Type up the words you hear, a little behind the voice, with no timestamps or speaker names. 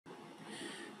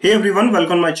Hey everyone,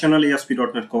 welcome to my channel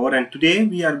ASP.NET Core, and today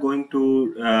we are going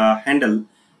to handle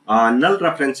null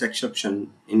reference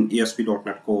exception in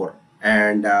ASP.NET Core.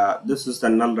 And this is the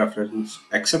null reference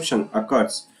exception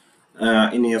occurs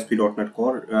in ASP.NET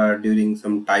Core during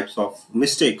some types of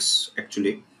mistakes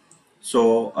actually.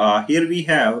 So here we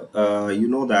have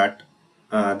that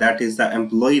is the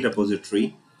employee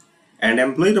repository, and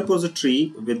employee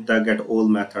repository with the get all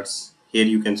methods. Here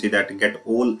you can see that get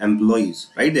all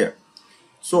employees right there.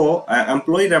 So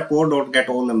employee repo dot get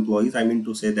all employees, I mean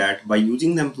to say that by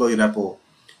using the employee repo,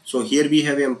 so here we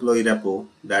have an employee repo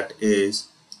that is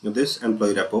this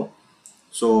employee repo.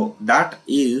 So that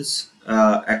is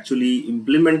actually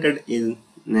implemented in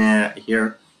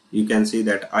here you can see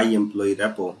that I employee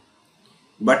repo.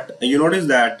 But you notice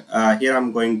that here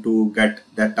I'm going to get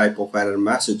that type of error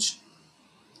message.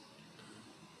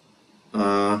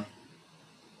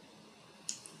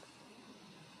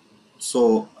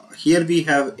 So here we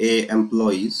have a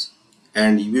employees,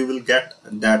 and we will get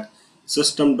that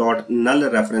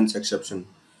System.NullReferenceException.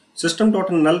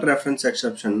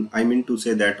 System.NullReferenceException, I mean to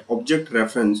say that object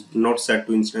reference not set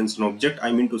to instance an object.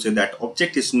 I mean to say that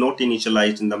object is not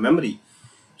initialized in the memory.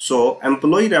 So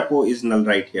employee repo is null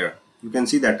right here. You can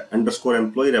see that underscore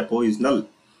employee repo is null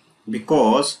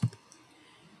because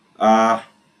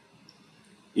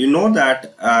you know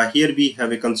that here we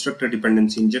have a constructor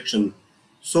dependency injection.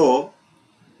 So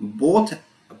both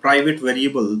private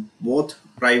variable, both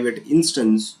private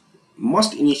instance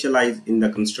must initialize in the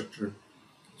constructor.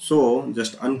 So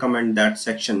just uncomment that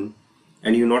section,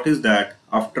 and you notice that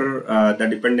after the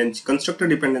dependency constructor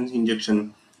dependency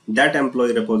injection, that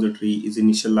employee repository is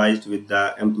initialized with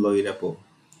the employee repo.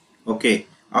 Okay,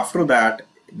 after that,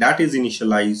 that is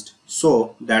initialized,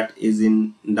 so that is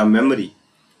in the memory.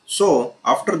 So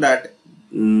after that,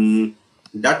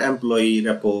 that employee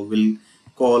repo will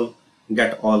call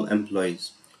get all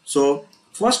employees. So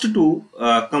first to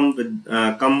come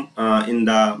in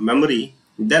the memory,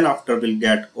 then after we'll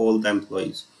get all the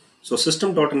employees. So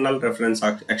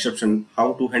System.NullReferenceException,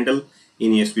 how to handle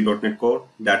in ASP.NET Core,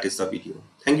 that is the video.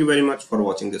 Thank you very much for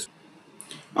watching this.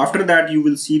 After that, you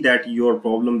will see that your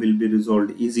problem will be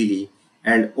resolved easily,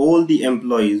 and all the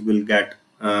employees will get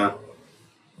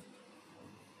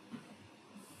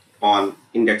on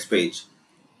index page.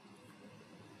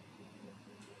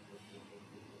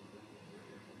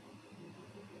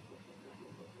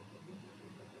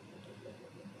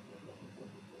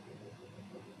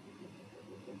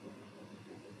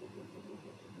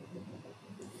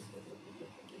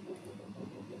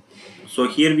 So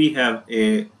here we have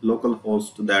a local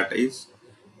host that is,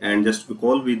 and just we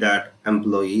call with that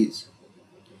employees.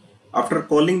 After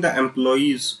calling the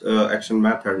employees action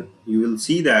method, you will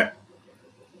see that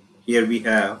here we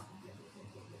have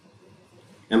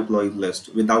employee list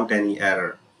without any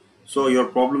error. So your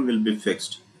problem will be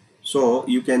fixed. So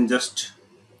you can just,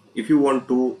 if you want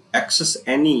to access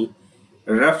any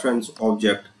reference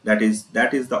object, that is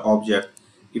the object.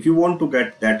 If you want to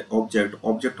get that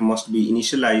object must be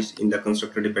initialized in the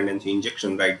constructor dependency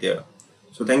injection right there.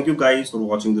 So thank you guys for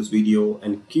watching this video,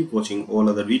 and keep watching all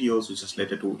other videos which is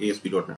related to ASP.NET.